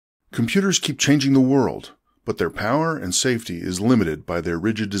Computers keep changing the world, but their power and safety is limited by their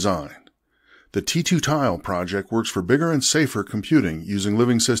rigid design. The T2-tile project works for bigger and safer computing using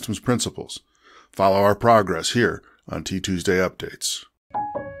living systems principles. Follow our progress here on T2sday Updates.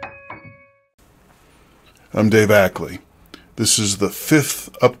 I'm Dave Ackley. This is the 5th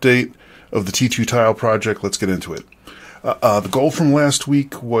update of the T2-tile project. Let's get into it. The goal from last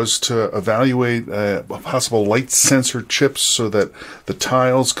week was to evaluate possible light sensor chips so that the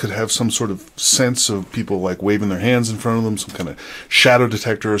tiles could have some sort of sense of people like waving their hands in front of them, some kind of shadow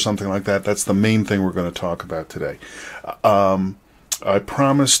detector or something like that. That's the main thing we're going to talk about today. I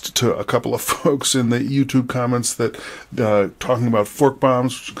promised to a couple of folks in the YouTube comments that talking about fork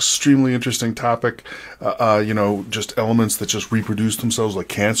bombs, extremely interesting topic, just elements that just reproduce themselves like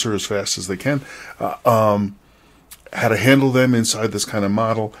cancer as fast as they can. How to handle them inside this kind of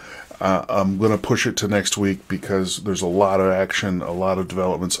model. I'm going to push it to next week because there's a lot of action, a lot of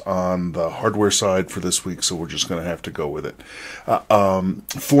developments on the hardware side for this week, so we're just going to have to go with it.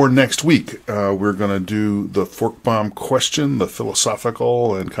 For next week, we're going to do the fork bomb question, the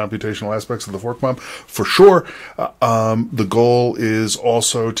philosophical and computational aspects of the fork bomb. For sure, the goal is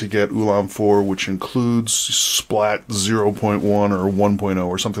also to get Ulam 4, which includes Splat 0.1 or 1.0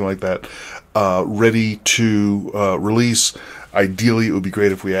 or something like that, ready to release. Ideally, it would be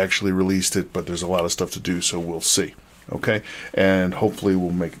great if we actually released it, but there's a lot of stuff to do, so we'll see. Okay, and hopefully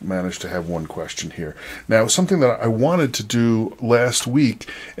we'll manage to have one question here. Now, something that I wanted to do last week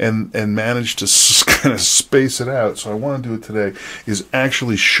and managed to kind of space it out, so I want to do it today, is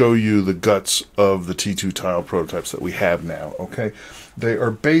actually show you the guts of the T2-tile prototypes that we have now. Okay, they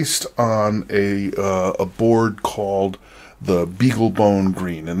are based on a board called the BeagleBoard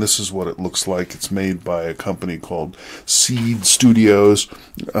green, and this is what it looks like. It's made by a company called Seed Studios,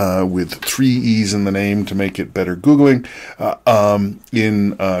 with 3 E's in the name to make it better Googling,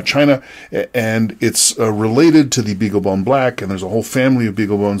 in China, and it's related to the BeagleBoard Black, and there's a whole family of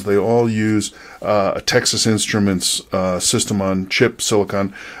BeagleBoards. They all use a Texas Instruments system on chip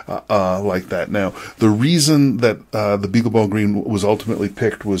silicon like that. Now, the reason that the BeagleBoard green was ultimately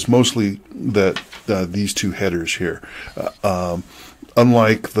picked was mostly that these two headers here.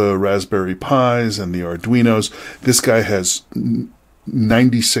 Unlike the Raspberry Pis and the Arduinos, this guy has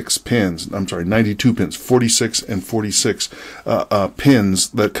 92 pins, 46 and 46 pins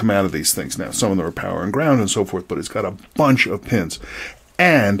that come out of these things. Now, some of them are power and ground and so forth, but it's got a bunch of pins.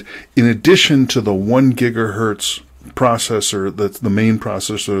 And in addition to the 1 gigahertz processor, that's the main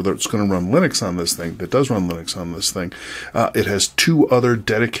processor that's going to run Linux on this thing, that does run Linux on this thing, it has 2 other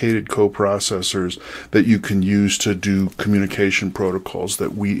dedicated coprocessors that you can use to do communication protocols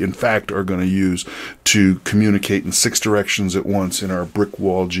that we in fact are going to use to communicate in 6 directions at once in our brick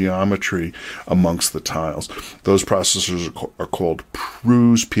wall geometry amongst the tiles. Those processors are called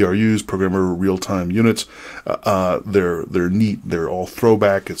PRUs, Programmer Real-Time Units. They're neat. They're all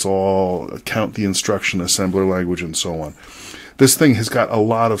throwback. It's all count the instruction assembler language and so on. This thing has got a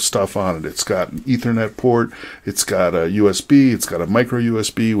lot of stuff on it. It's got an Ethernet port, it's got a USB, it's got a micro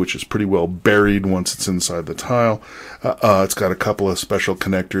USB, which is pretty well buried once it's inside the tile. It's got a couple of special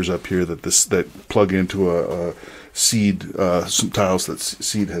connectors up here that plug into a Seed, some tiles that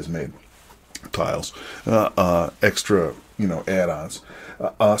Seed has made. Tiles, extra, add-ons.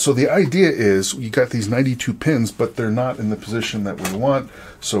 So the idea is you got these 92 pins, but they're not in the position that we want.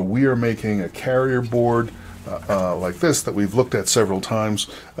 So we are making a carrier board like this that we've looked at several times.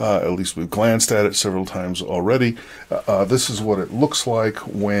 At least we've glanced at it several times already. This is what it looks like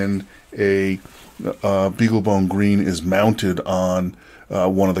when a BeagleBoard green is mounted on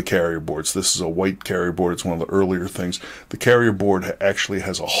one of the carrier boards. This is a white carrier board. It's one of the earlier things. The carrier board actually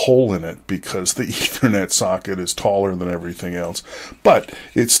has a hole in it because the Ethernet socket is taller than everything else. But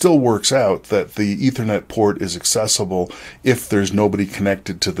it still works out that the Ethernet port is accessible if there's nobody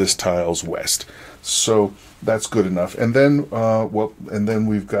connected to this tile's west. So that's good enough. And then, and then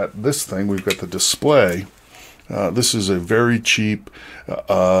we've got this thing. We've got the display. This is a very cheap,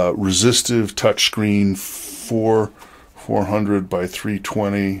 resistive touchscreen 400 by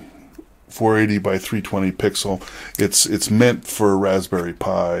 320, 480 by 320 pixel. It's meant for Raspberry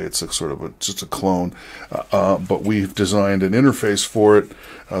Pi. It's a sort of just a clone, but we've designed an interface for it.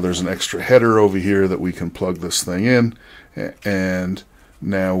 There's an extra header over here that we can plug this thing in, and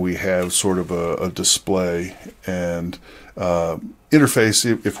now we have sort of a display and interface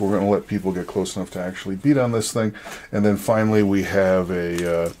if we're going to let people get close enough to actually beat on this thing. And then finally we have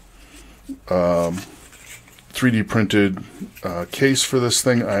a 3D printed case for this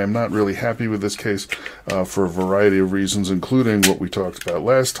thing. I am not really happy with this case for a variety of reasons, including what we talked about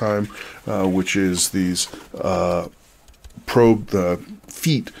last time, which is these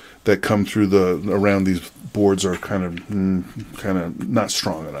feet that come through around these boards are kind of not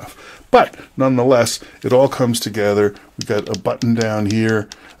strong enough. But nonetheless, it all comes together. We've got a button down here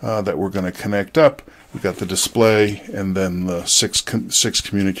that we're going to connect up. We've got the display and then the six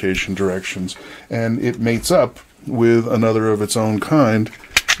communication directions, and it mates up with another of its own kind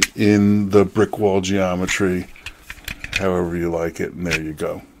in the brick wall geometry, however you like it, and there you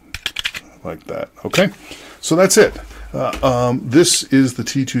go, like that. Okay, so that's it. This is the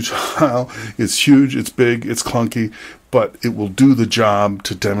T2 tile. It's huge, it's big, it's clunky, but it will do the job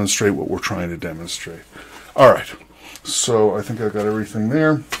to demonstrate what we're trying to demonstrate. All right, so I think I've got everything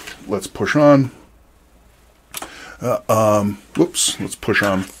there. Let's push on. Let's push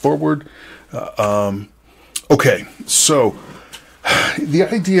on forward. Okay, so the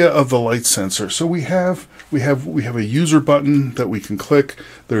idea of the light sensor. So we have a user button that we can click.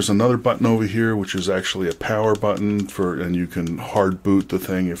 There's another button over here which is actually a power button and you can hard boot the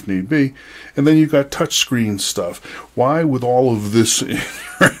thing if need be. And then you've got touch screen stuff. Why, with all of this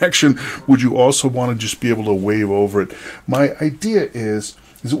interaction, would you also want to just be able to wave over it? My idea is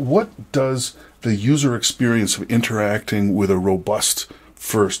what does the user experience of interacting with a robust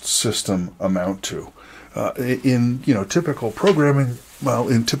first system amount to? In typical programming, well,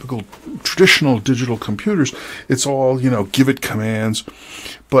 in typical traditional digital computers, it's all, give it commands.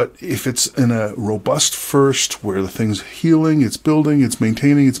 But if it's in a robust first, where the thing's healing, it's building, it's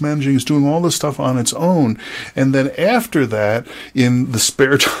maintaining, it's managing, it's doing all this stuff on its own, and then after that, in the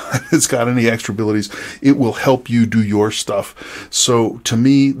spare time it's got any extra abilities, it will help you do your stuff. So to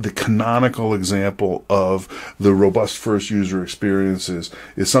me, the canonical example of the robust first user experience is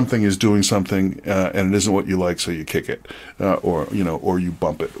something is doing something and it isn't what you like, so you kick it, or you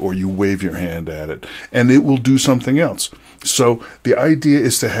bump it, or you wave your hand at it, and it will do something else. So the idea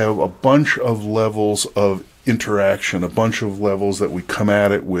is to have a bunch of levels of interaction, a bunch of levels that we come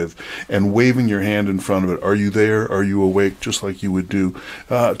at it with, and waving your hand in front of it. Are you there? Are you awake? Just like you would do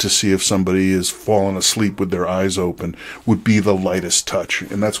to see if somebody is fallen asleep with their eyes open, would be the lightest touch,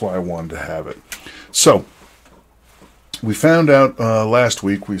 and that's why I wanted to have it. So we found out last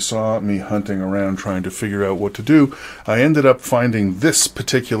week, we saw me hunting around trying to figure out what to do. I ended up finding this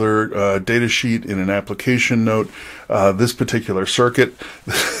particular data sheet in an application note, this particular circuit.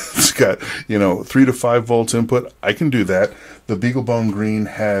 It's got, 3 to 5 volts input. I can do that. The BeagleBoard Green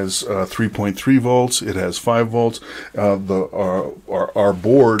has 3.3 volts. It has 5 volts. Our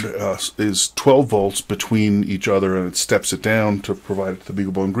board is 12 volts between each other, and it steps it down to provide it to the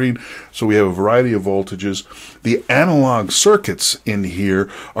BeagleBoard Green. So we have a variety of voltages. The analog circuits in here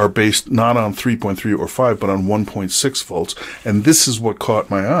are based not on 3.3 or 5, but on 1.6 volts. And this is what caught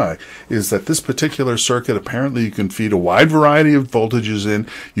my eye, is that this particular circuit, apparently you can feed a wide variety of voltages in.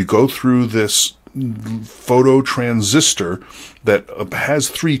 You go through this photo transistor that has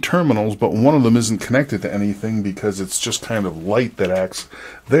 3 terminals, but one of them isn't connected to anything because it's just kind of light that acts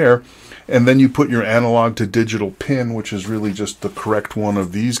there. And then you put your analog to digital pin, which is really just the correct one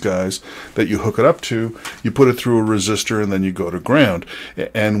of these guys that you hook it up to. You put it through a resistor, and then you go to ground.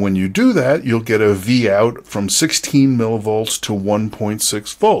 And when you do that, you'll get a V out from 16 millivolts to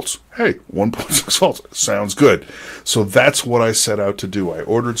 1.6 volts. Hey, 1.6 volts sounds good. So that's what I set out to do. I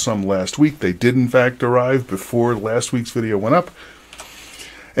ordered some last week. They did, in fact, arrive before last week's video went up.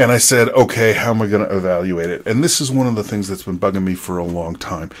 And I said, okay, how am I going to evaluate it? And this is one of the things that's been bugging me for a long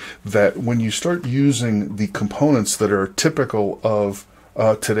time, that when you start using the components that are typical of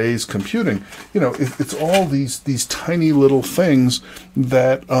today's computing, it's all these tiny little things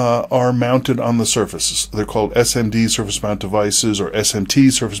that are mounted on the surfaces. They're called SMD, surface mount devices, or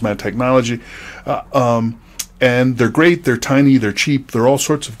SMT, surface mount technology. And they're great, they're tiny, they're cheap, they're all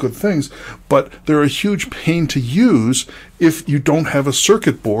sorts of good things, but they're a huge pain to use if you don't have a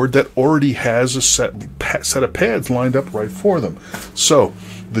circuit board that already has a set of pads lined up right for them. So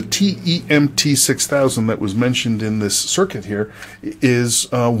the TEMT6000 that was mentioned in this circuit here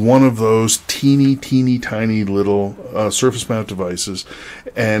is one of those teeny tiny little surface mount devices.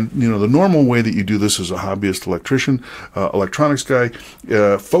 And the normal way that you do this as a hobbyist electrician, electronics guy,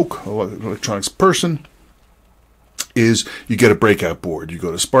 folk electronics person, is you get a breakout board. You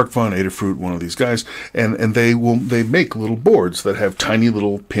go to SparkFun, Adafruit, one of these guys, and they make little boards that have tiny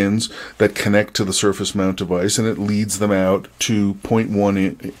little pins that connect to the surface mount device, and it leads them out to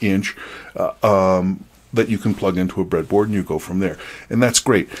 0.1 inch that you can plug into a breadboard, and you go from there. And that's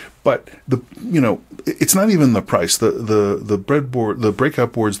great. But it's not even the price. The breadboard, the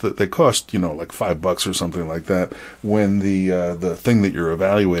breakout boards that they cost, like $5 or something like that, when the thing that you're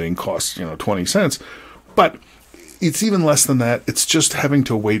evaluating costs 20 cents. But it's even less than that. It's just having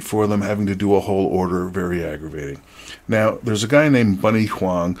to wait for them, having to do a whole order, very aggravating. Now, there's a guy named Bunnie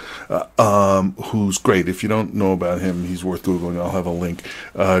Huang, who's great. If you don't know about him, he's worth Googling. I'll have a link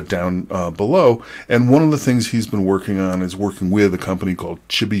down below. And one of the things he's been working on is working with a company called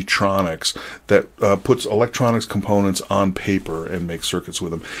Chibitronics that puts electronics components on paper and makes circuits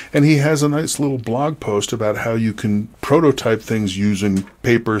with them. And he has a nice little blog post about how you can prototype things using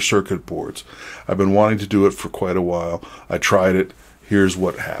paper circuit boards. I've been wanting to do it for quite a while. I tried it. Here's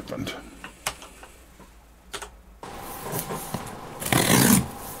what happened.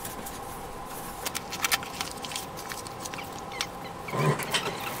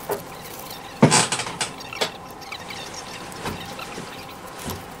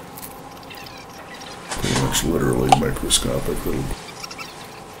 Literally microscopic little.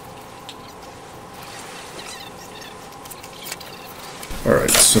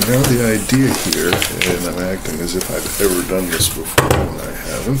 Alright, so now the idea here, and I'm acting as if I've ever done this before, and I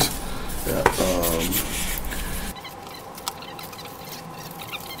haven't.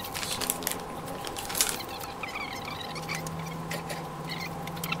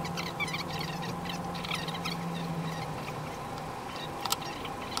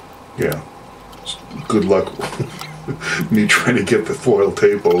 Yeah. Good luck me trying to get the foil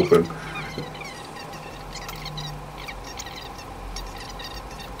tape open.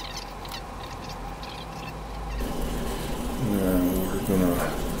 Now we're gonna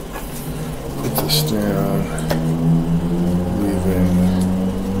put this down, leaving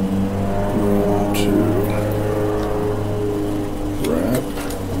room to wrap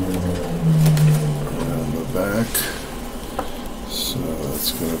around the back. So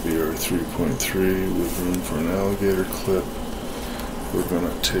that's going to be our 3.3 with room for an alligator clip. We're going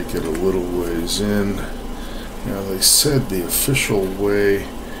to take it a little ways in. Now they said the official way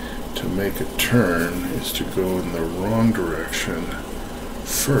to make a turn is to go in the wrong direction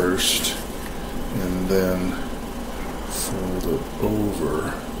first and then fold it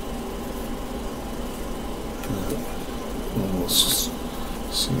over. That almost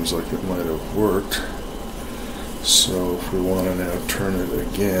seems like it might have worked. So if we want to now turn it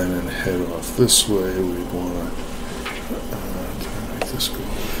again and head off this way, we'd want to can I make this go away?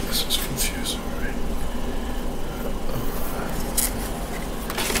 This is confusing, right?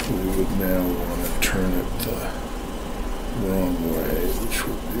 We would now want to turn it the wrong way, which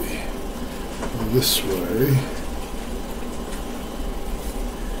would be this way,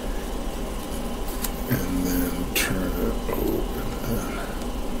 and then turn it open and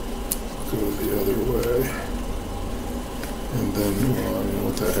go the other way. And then, well, I mean,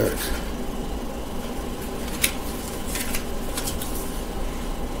 what the heck?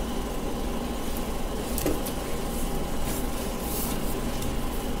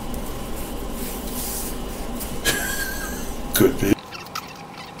 Could be.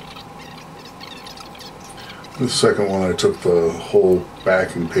 The second one, I took the whole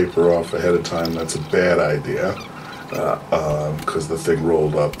backing paper off ahead of time. That's a bad idea because the thing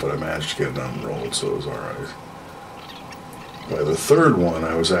rolled up, but I managed to get it unrolled, so it was all right. By the third one,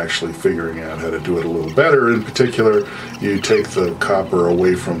 I was actually figuring out how to do it a little better. In particular, you take the copper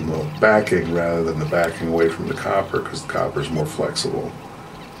away from the backing rather than the backing away from the copper, because the copper is more flexible.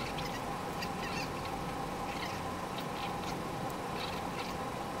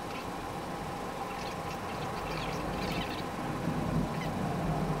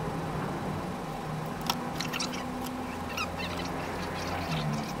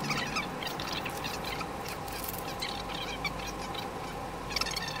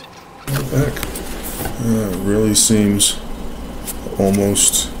 Back. It really seems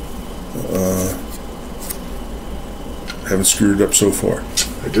almost haven't screwed it up so far.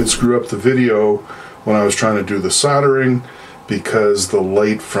 I did screw up the video when I was trying to do the soldering because the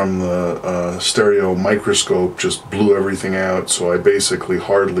light from the stereo microscope just blew everything out, so I basically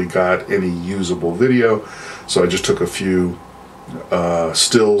hardly got any usable video. So I just took a few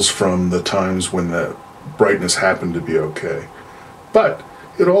stills from the times when the brightness happened to be okay. But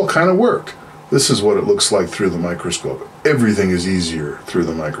it all kind of worked. This is what it looks like through the microscope. Everything is easier through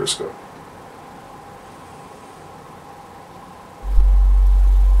the microscope.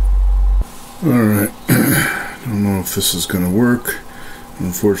 Alright, I don't know if this is going to work.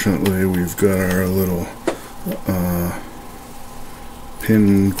 Unfortunately, we've got our little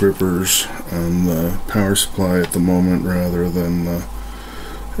pin grippers on the power supply at the moment rather than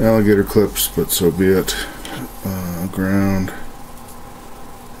alligator clips, but so be it. Ground.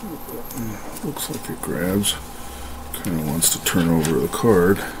 Looks like it grabs. Kind of wants to turn over the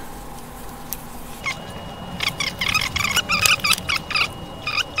card.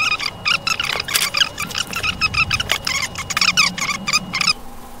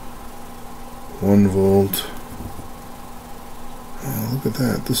 $1 volt, look at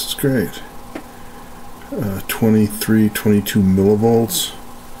that. This is great. 23, 22 millivolts.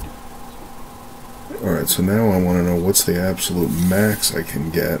 Alright, so now I want to know what's the absolute max I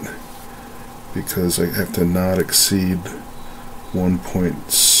can get, because I have to not exceed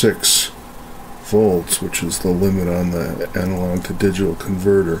 1.6 volts, which is the limit on the analog to digital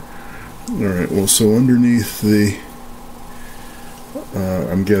converter. Alright, well, so underneath the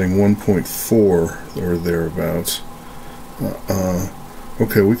I'm getting 1.4 or thereabouts.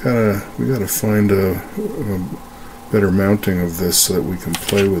 Okay, we gotta find a better mounting of this so that we can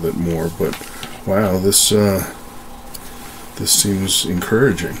play with it more. But wow, this seems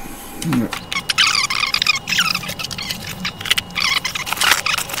encouraging.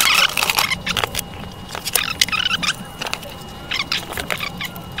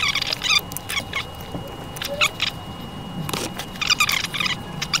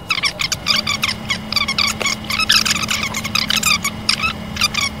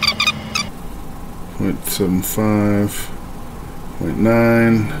 0.75,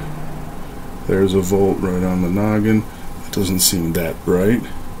 0.9. There's a volt right on the noggin. It doesn't seem that bright.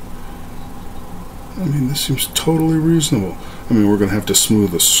 I mean, this seems totally reasonable. I mean, we're going to have to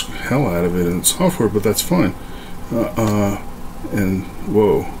smooth the hell out of it in software, but that's fine. And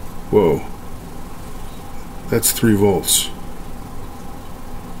whoa. That's 3 volts.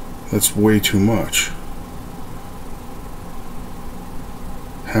 That's way too much.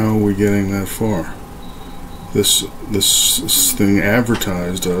 How are we getting that far? This thing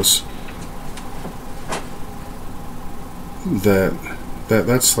advertised us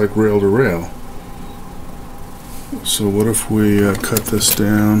that's like rail to rail. So what if we cut this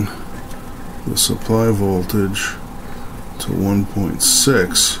down, the supply voltage, to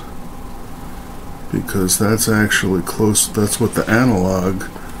 1.6, because that's actually close. That's what the analog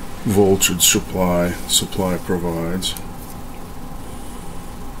voltage supply provides.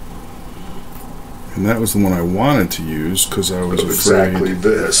 And that was the one I wanted to use because I was afraid exactly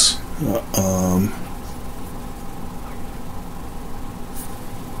this.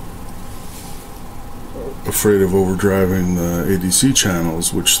 Afraid of overdriving the ADC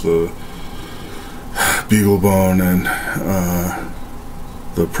channels, which the BeagleBoard and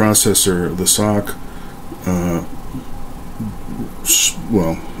the processor, the SOC,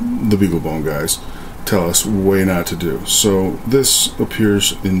 well, the BeagleBoard guys tell us way not to do. So this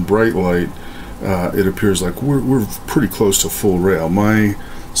appears in bright light. It appears like we're pretty close to full rail. My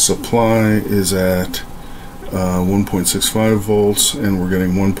supply is at 1.65 volts, and we're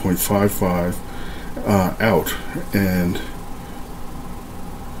getting 1.55 out, and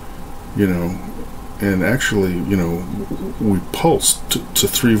and actually, we pulsed to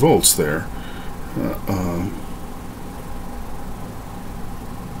 3 volts there.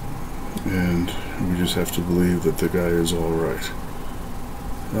 And we just have to believe that the guy is all right.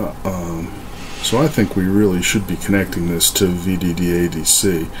 So I think we really should be connecting this to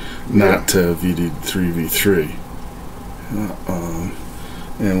VDD-ADC, not to VD3V3.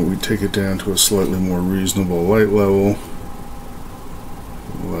 And we take it down to a slightly more reasonable light level,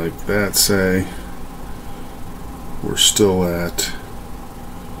 like that, say. We're still at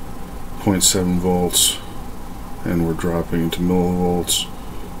 0.7 volts, and we're dropping into millivolts.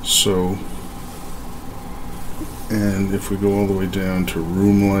 So, and if we go all the way down to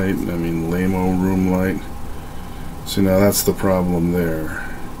room light, I mean LAMO room light, see, now that's the problem there.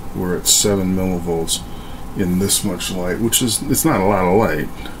 We're at 7 millivolts in this much light, which is, it's not a lot of light.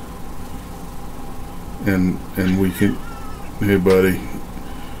 And we can, hey buddy,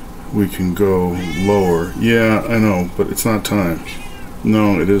 we can go lower. Yeah, I know, but it's not time.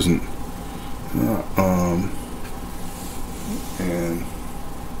 No, it isn't.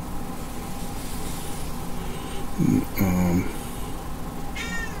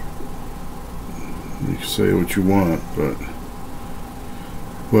 You can say what you want, but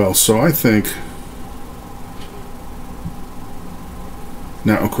well, so I think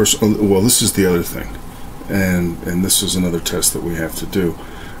now, of course, well, this is the other thing, and this is another test that we have to do,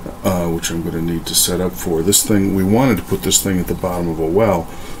 which I'm going to need to set up for this thing. We wanted to put this thing at the bottom of a well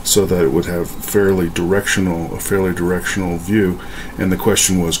so that it would have a fairly directional view, and the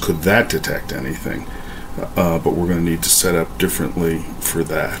question was, could that detect anything? But we're going to need to set up differently for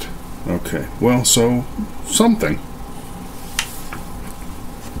that. Okay, well, so something.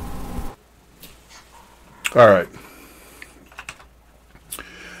 All right.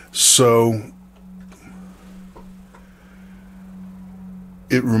 So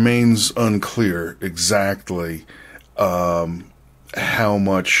it remains unclear exactly how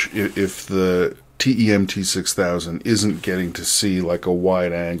much, if the TEM T6000 isn't getting to see like a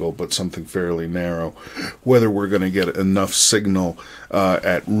wide angle, but something fairly narrow, whether we're going to get enough signal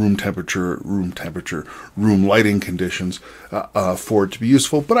at room lighting conditions for it to be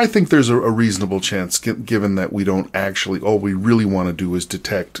useful. But I think there's a reasonable chance, given that we don't actually, all we really want to do is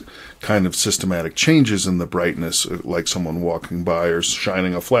detect kind of systematic changes in the brightness, like someone walking by or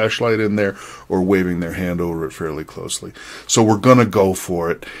shining a flashlight in there or waving their hand over it fairly closely. So we're going to go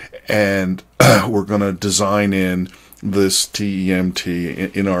for it, and we're going to design in this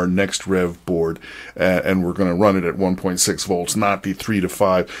TEMT in our next rev board, and we're going to run it at 1.6 volts, not the 3 to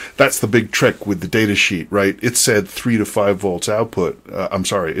 5. That's the big trick with the data sheet, right? It said 3 to 5 volts output. I'm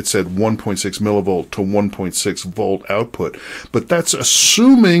sorry, it said 1.6 millivolt to 1.6 volt output. But that's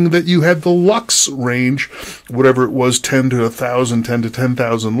assuming that you had the lux range, whatever it was, 10 to 1,000, 10 to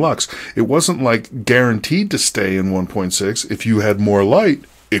 10,000 lux. It wasn't like guaranteed to stay in 1.6. If you had more light,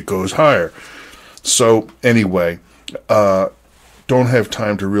 it goes higher. So anyway, don't have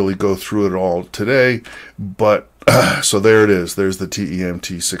time to really go through it all today, but so there it is. There's the TEM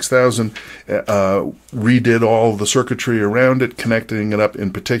T6000. Redid all the circuitry around it, connecting it up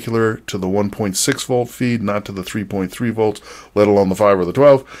in particular to the 1.6 volt feed, not to the 3.3 volts, let alone the 5 or the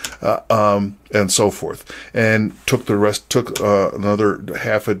 12, and so forth. And took another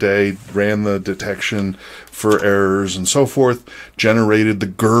half a day, ran the detection for errors and so forth, generated the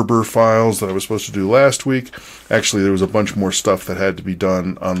Gerber files that I was supposed to do last week. Actually, there was a bunch more stuff that had to be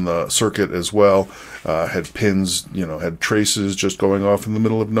done on the circuit as well. Had pins, had traces just going off in the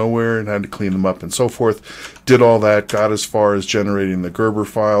middle of nowhere and had to clean them up and so forth. Did all that, got as far as generating the Gerber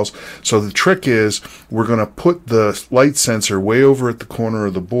files. So the trick is we're going to put the light sensor way over at the corner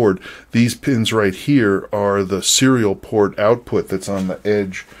of the board. These pins right here are the serial port output that's on the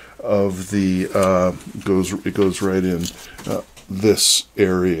edge of the, it goes right in this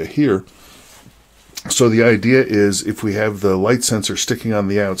area here. So the idea is if we have the light sensor sticking on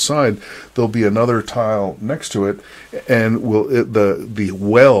the outside, there'll be another tile next to it, and the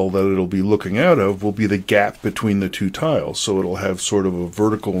well that it'll be looking out of will be the gap between the two tiles. So it'll have sort of a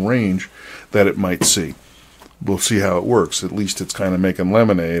vertical range that it might see. We'll see how it works. At least it's kind of making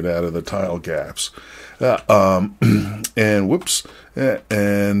lemonade out of the tile gaps. And whoops,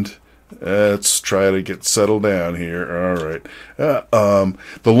 and let's try to get settled down here. All right.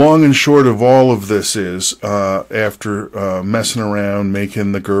 The long and short of all of this is, after messing around,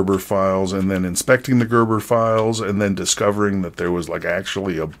 making the Gerber files, and then inspecting the Gerber files, and then discovering that there was like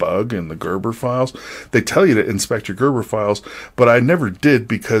actually a bug in the Gerber files. They tell you to inspect your Gerber files, but I never did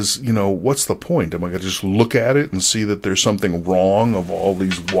because, what's the point? Am I going to just look at it and see that there's something wrong of all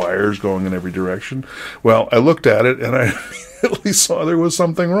these wires going in every direction? Well, I looked at it and I immediately saw there was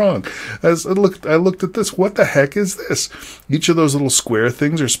something wrong. As I looked at this. What the heck is this? Each of those little square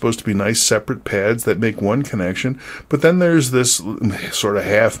things are supposed to be nice separate pads that make one connection, but then there's this sort of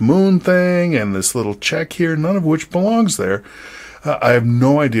half moon thing and this little check here, none of which belongs there. I have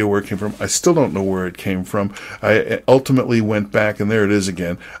no idea where it came from. I still don't know where it came from. I ultimately went back, and there it is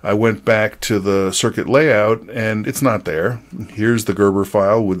again. I went back to the circuit layout, and it's not there. Here's the Gerber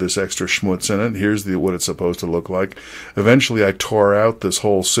file with this extra schmutz in it. Here's what it's supposed to look like. Eventually, I tore out this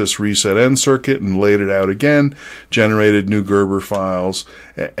whole sys reset end circuit and laid it out again, generated new Gerber files,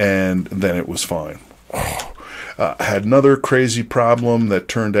 and then it was fine. I had another crazy problem that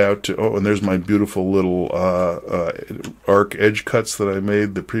turned out to, and there's my beautiful little arc edge cuts that I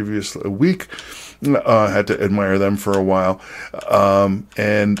made the previous week. I had to admire them for a while.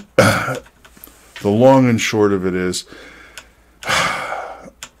 And the long and short of it is,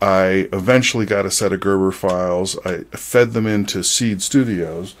 I eventually got a set of Gerber files. I fed them into Seed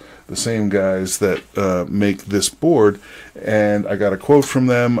Studios, the same guys that make this board, and I got a quote from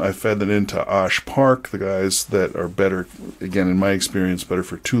them. I fed it into Osh Park, the guys that are better, again, in my experience, better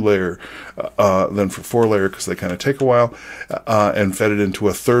for 2-layer than for 4-layer because they kind of take a while, and fed it into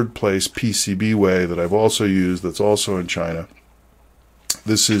a third place PCB way that I've also used that's also in China.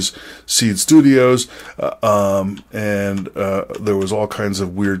 This is Seed Studios, and there was all kinds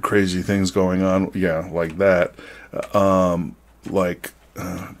of weird, crazy things going on. Yeah, like that.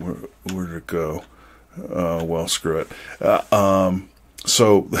 Where did it go? Well, screw it.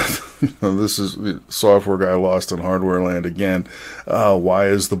 So this is software guy lost in hardware land again. Why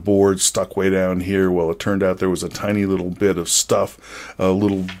is the board stuck way down here? Well, it turned out there was a tiny little bit of stuff, a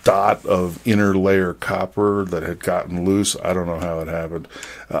little dot of inner layer copper that had gotten loose. I don't know how it happened,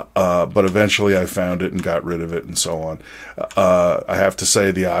 but eventually I found it and got rid of it and so on. I have to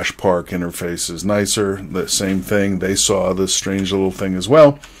say the Osh Park interface is nicer. The same thing. They saw this strange little thing as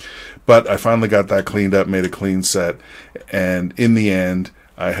well. But I finally got that cleaned up, made a clean set, and in the end,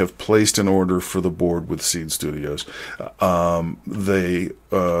 I have placed an order for the board with Seed Studios. They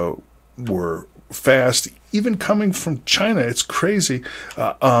were fast, even coming from China. It's crazy.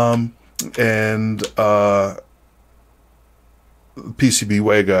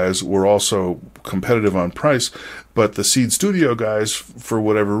 PCBWay guys were also competitive on price, but the Seed Studio guys, for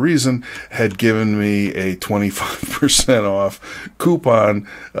whatever reason, had given me a 25% off coupon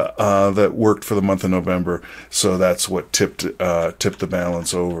that worked for the month of November. So that's what tipped the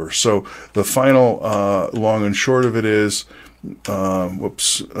balance over. So the final long and short of it is,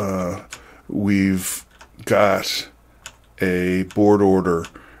 we've got a board order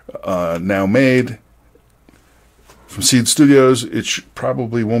now made from Seed Studios. It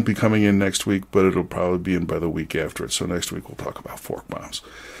probably won't be coming in next week, but it'll probably be in by the week after it. So next week we'll talk about fork bombs.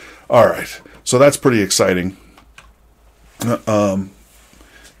 All right, so that's pretty exciting. I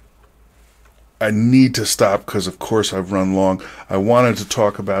need to stop because, of course, I've run long. I wanted to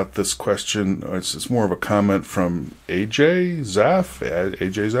talk about this question. It's more of a comment from AJ Zaff,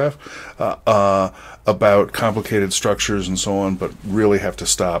 about complicated structures and so on, but really have to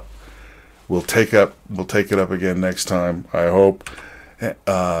stop. We'll take it up again next time, I hope.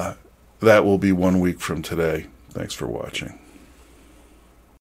 That will be 1 week from today. Thanks for watching.